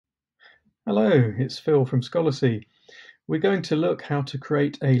Hello, it's Phil from Scholarcy. We're going to look how to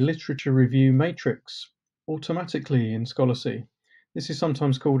create a literature review matrix automatically in Scholarcy. This is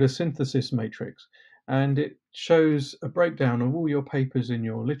sometimes called a synthesis matrix, and it shows a breakdown of all your papers in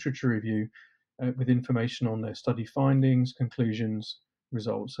your literature review with information on their study findings, conclusions,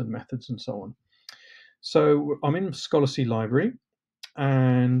 results, and methods, and so on. So I'm in Scholarcy Library,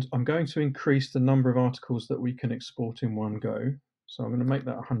 and I'm going to increase the number of articles that we can export in one go. So I'm going to make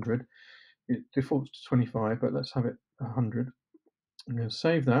that 100. It defaults to 25, but let's have it 100. I'm going to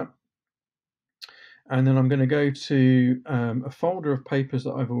save that. And then I'm going to go to a folder of papers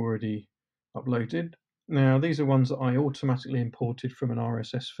that I've already uploaded. Now, these are ones that I automatically imported from an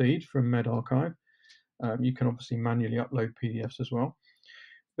RSS feed from medRxiv. You can obviously manually upload PDFs as well.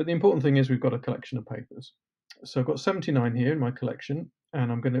 But the important thing is we've got a collection of papers. So I've got 79 here in my collection, and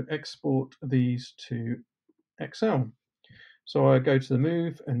I'm going to export these to Excel. So I go to the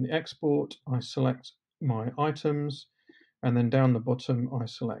move and the export, I select my items, and then down the bottom I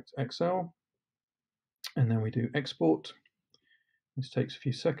select Excel, and then we do export. This takes a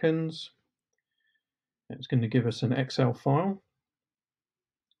few seconds. It's going to give us an Excel file,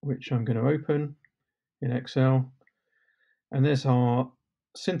 which I'm going to open in Excel. And there's our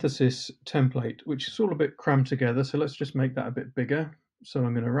synthesis template, which is all a bit crammed together. So let's just make that a bit bigger. So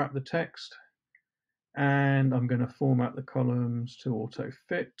I'm going to wrap the text, and I'm going to format the columns to auto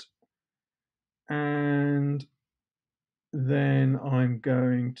fit. And then I'm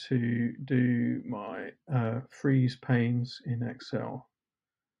going to do my freeze panes in Excel.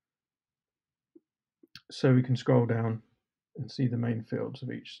 So we can scroll down and see the main fields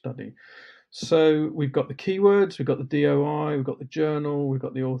of each study. So we've got the keywords, we've got the DOI, we've got the journal, we've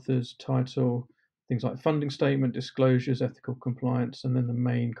got the author's title, things like funding statement, disclosures, ethical compliance, and then the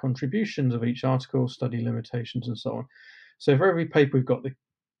main contributions of each article, study limitations, and so on. So for every paper, we've got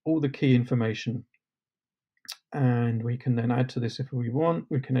all the key information, and we can then add to this if we want.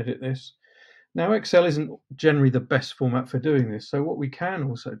 We can edit this. Now, Excel isn't generally the best format for doing this, so what we can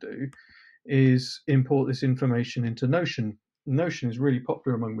also do is import this information into Notion. Notion is really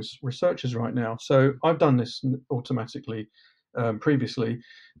popular among researchers right now, so I've done this automatically previously.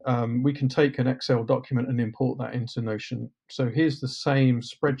 We can take an Excel document and import that into Notion. So here's the same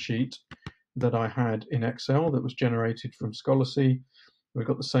spreadsheet that I had in Excel that was generated from Scholarcy. We've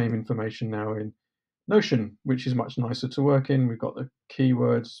got the same information now in Notion, which is much nicer to work in. We've got the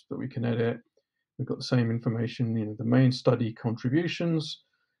keywords that we can edit. We've got the same information, the main study contributions,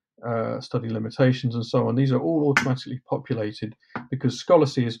 study limitations, and so on. These are all automatically populated because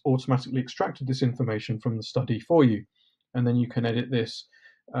Scholarcy has automatically extracted this information from the study for you. And then you can edit this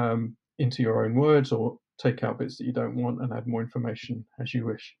into your own words or take out bits that you don't want and add more information as you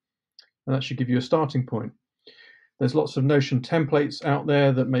wish. And that should give you a starting point. There's lots of Notion templates out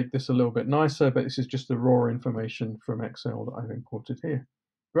there that make this a little bit nicer, but this is just the raw information from Excel that I've imported here.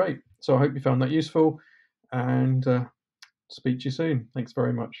 Great. So I hope you found that useful, and speak to you soon. Thanks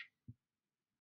very much.